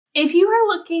If you are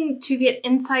looking to get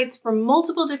insights from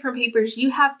multiple different papers,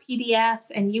 you have PDFs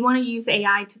and you want to use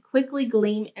AI to quickly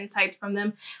glean insights from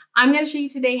them, I'm going to show you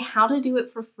today how to do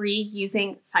it for free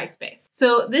using SciSpace.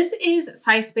 So this is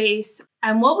SciSpace,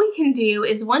 and what we can do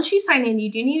is once you sign in,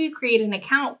 you do need to create an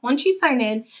account. Once you sign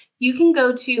in, you can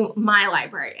go to My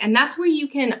Library, and that's where you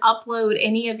can upload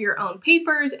any of your own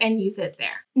papers and use it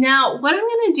there. Now, what I'm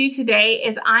going to do today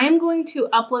is I am going to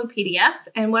upload PDFs,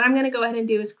 and what I'm going to go ahead and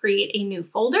do is create a new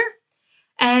folder.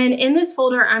 And in this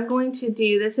folder, I'm going to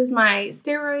do, this is my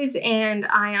steroids and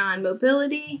ion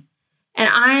mobility, and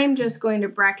I'm just going to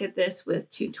bracket this with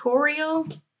tutorial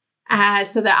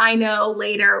so that I know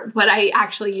later what I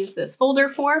actually use this folder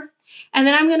for. And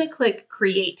then I'm going to click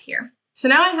create here. So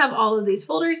now I have all of these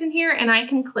folders in here, and I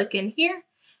can click in here,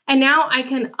 and now I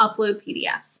can upload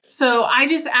PDFs. So I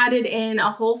just added in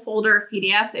a whole folder of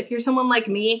PDFs. If you're someone like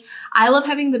me, I love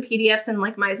having the PDFs in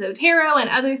like my Zotero and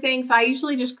other things. So I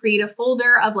usually just create a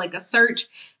folder of like a search,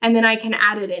 and then I can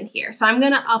add it in here. So I'm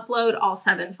going to upload all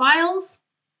 7 files.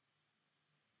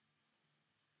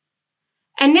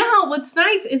 And now what's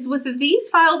nice is with these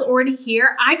files already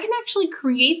here, I can actually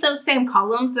create those same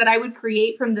columns that I would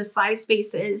create from the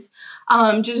SciSpace's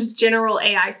just general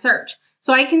AI search.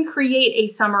 So I can create a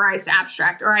summarized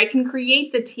abstract, or I can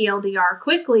create the TLDR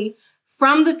quickly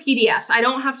from the PDFs. I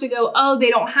don't have to go, oh, they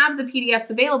don't have the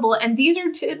PDFs available. And these are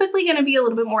typically going to be a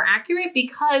little bit more accurate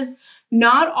because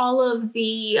not all of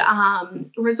the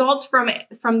results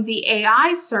from the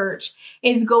AI search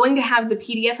is going to have the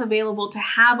PDF available to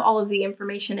have all of the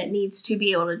information it needs to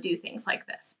be able to do things like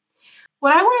this.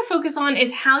 What I want to focus on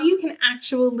is how you can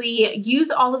actually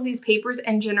use all of these papers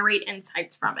and generate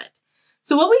insights from it.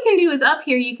 So what we can do is up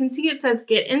here, you can see it says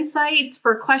get insights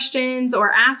for questions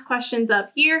or ask questions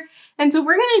up here. And so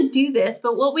we're going to do this,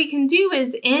 but what we can do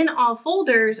is in all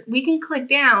folders, we can click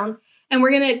down and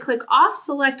we're going to click off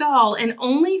select all and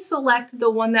only select the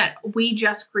one that we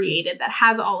just created that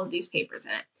has all of these papers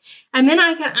in it. And then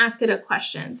I can ask it a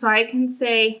question. So I can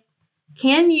say,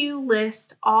 can you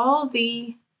list all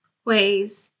the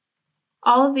ways,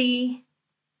 all the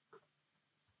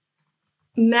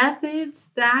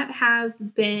methods that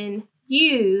have been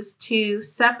used to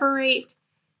separate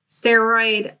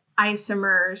steroid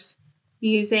isomers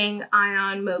using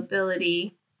ion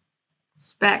mobility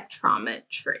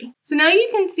spectrometry? So now you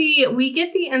can see we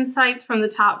get the insights from the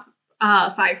top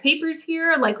 5 papers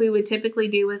here, like we would typically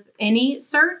do with any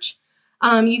search.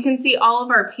 You can see all of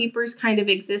our papers kind of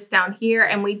exist down here,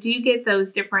 and we do get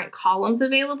those different columns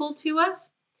available to us.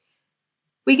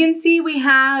 We can see we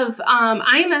have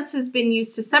IMS has been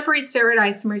used to separate steroid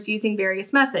isomers using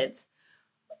various methods.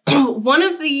 One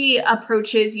of the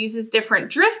approaches uses different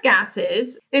drift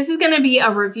gases. This is going to be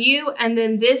a review, and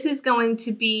then this is going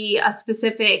to be a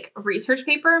specific research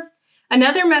paper.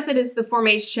 Another method is the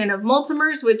formation of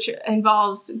multimers, which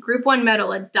involves group 1 metal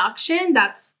adduction.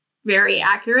 That's very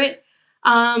accurate.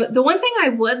 The one thing I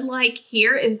would like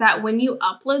here is that when you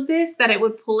upload this, that it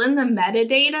would pull in the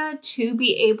metadata to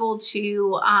be able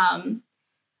to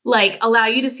like allow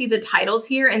you to see the titles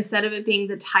here instead of it being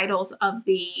the titles of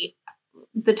the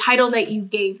title that you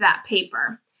gave that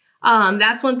paper.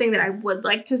 That's one thing that I would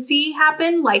like to see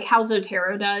happen, like how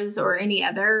Zotero does or any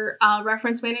other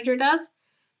reference manager does.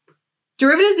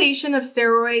 Derivatization of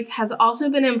steroids has also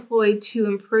been employed to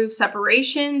improve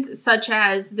separations, such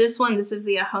as this one. This is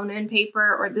the Ahonen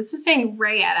paper, or this is saying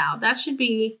Ray et al. That should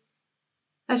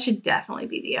definitely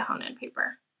be the Ahonen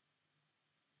paper.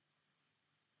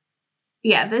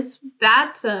 Yeah,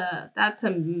 that's a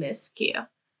miscue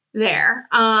there.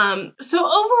 So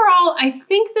overall, I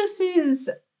think this is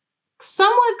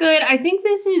somewhat good. I think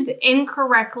this is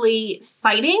incorrectly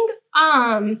citing,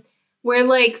 where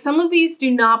like some of these do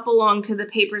not belong to the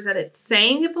papers that it's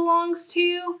saying it belongs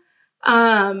to.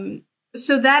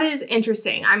 So that is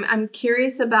interesting. I'm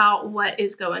curious about what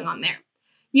is going on there.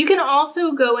 You can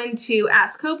also go into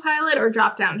Ask CoPilot or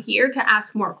drop down here to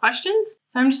ask more questions.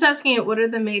 So I'm just asking it, what are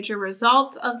the major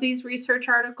results of these research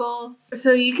articles?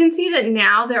 So you can see that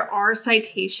now there are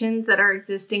citations that are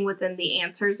existing within the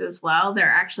answers as well. They're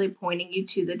actually pointing you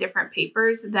to the different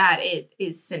papers that it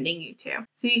is sending you to.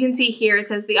 So you can see here, it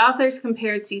says the authors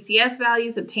compared CCS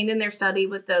values obtained in their study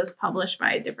with those published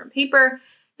by a different paper,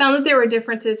 found that there were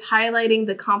differences highlighting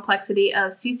the complexity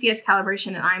of CCS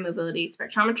calibration and ion mobility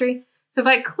spectrometry. So if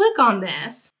I click on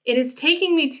this, it is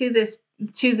taking me to this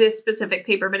specific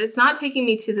paper, but it's not taking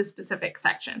me to the specific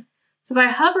section. So if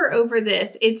I hover over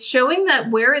this, it's showing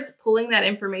that where it's pulling that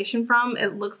information from,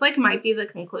 it looks like might be the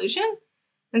conclusion.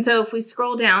 And so if we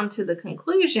scroll down to the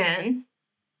conclusion,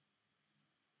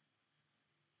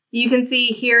 you can see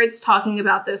here it's talking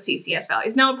about those CCS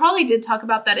values. Now, it probably did talk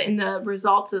about that in the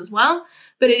results as well,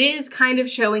 but it is kind of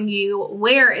showing you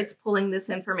where it's pulling this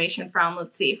information from.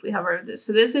 Let's see if we hover this.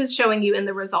 So this is showing you in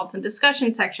the results and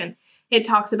discussion section. It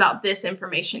talks about this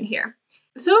information here.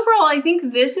 So overall, I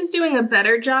think this is doing a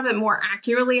better job at more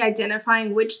accurately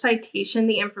identifying which citation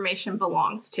the information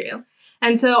belongs to.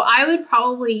 And so I would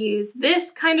probably use this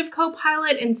kind of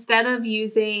CoPilot instead of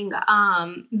using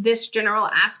this general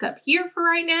ask up here for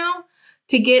right now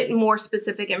to get more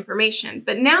specific information.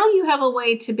 But now you have a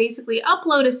way to basically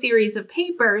upload a series of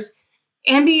papers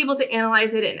and be able to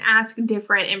analyze it and ask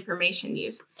different information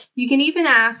use. You can even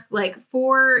ask, like,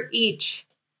 for each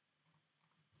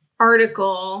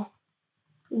article,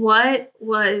 what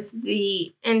was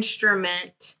the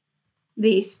instrument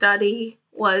the study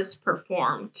was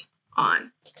performed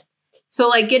on? So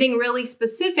like getting really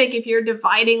specific if you're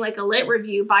dividing like a lit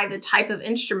review by the type of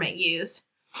instrument used.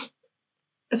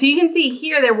 So you can see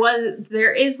here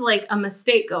there is like a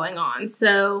mistake going on.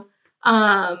 So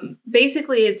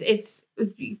basically it's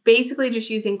basically just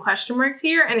using question marks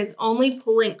here, and it's only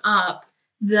pulling up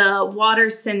the water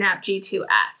synap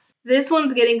G2S. This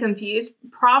one's getting confused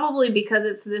probably because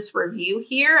it's this review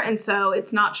here, and so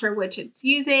it's not sure which it's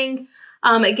using.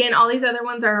 Again, all these other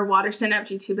ones are water synap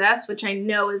G2S, which I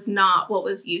know is not what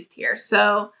was used here.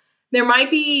 So there might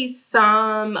be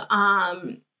some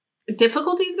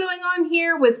difficulties going on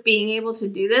here with being able to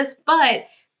do this, but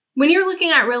when you're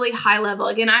looking at really high level,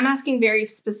 again, I'm asking very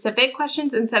specific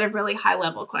questions instead of really high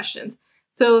level questions.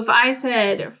 So if I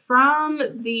said, from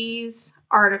these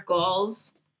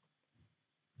articles,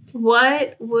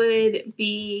 what would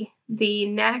be the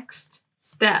next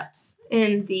steps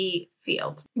in the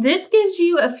field? This gives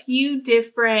you a few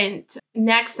different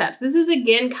next steps. This is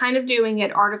again kind of doing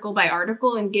it article by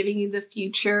article and giving you the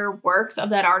future works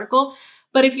of that article.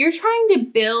 But if you're trying to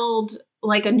build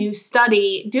like a new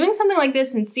study, doing something like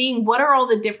this and seeing what are all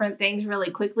the different things really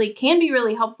quickly can be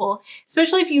really helpful,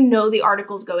 especially if you know the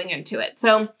articles going into it.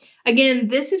 So again,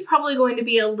 this is probably going to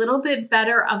be a little bit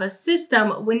better of a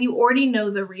system when you already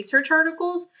know the research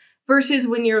articles versus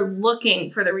when you're looking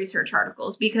for the research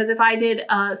articles. Because if I did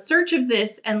a search of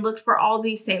this and looked for all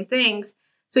these same things,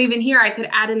 so even here I could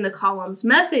add in the columns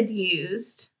method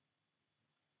used,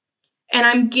 and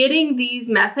I'm getting these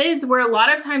methods where a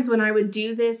lot of times when I would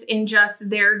do this in just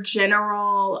their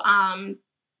general,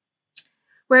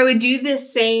 where I would do the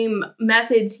same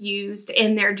methods used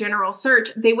in their general search,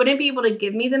 they wouldn't be able to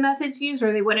give me the methods used,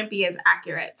 or they wouldn't be as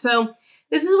accurate. So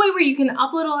this is a way where you can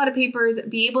upload a lot of papers,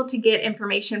 be able to get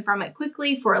information from it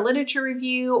quickly for a literature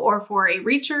review or for a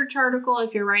research article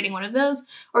if you're writing one of those,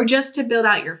 or just to build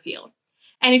out your field.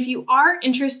 And if you are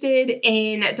interested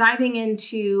in diving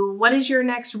into what is your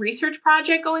next research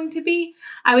project going to be,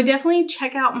 I would definitely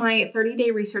check out my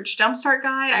 30-day research jumpstart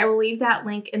guide. I will leave that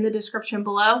link in the description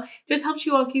below. It just helps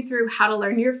you walk you through how to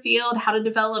learn your field, how to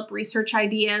develop research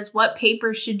ideas, what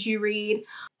papers should you read,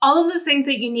 all of those things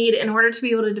that you need in order to be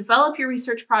able to develop your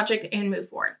research project and move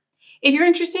forward. If you're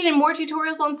interested in more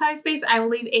tutorials on SciSpace, I will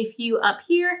leave a few up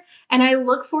here, and I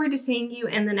look forward to seeing you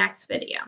in the next video.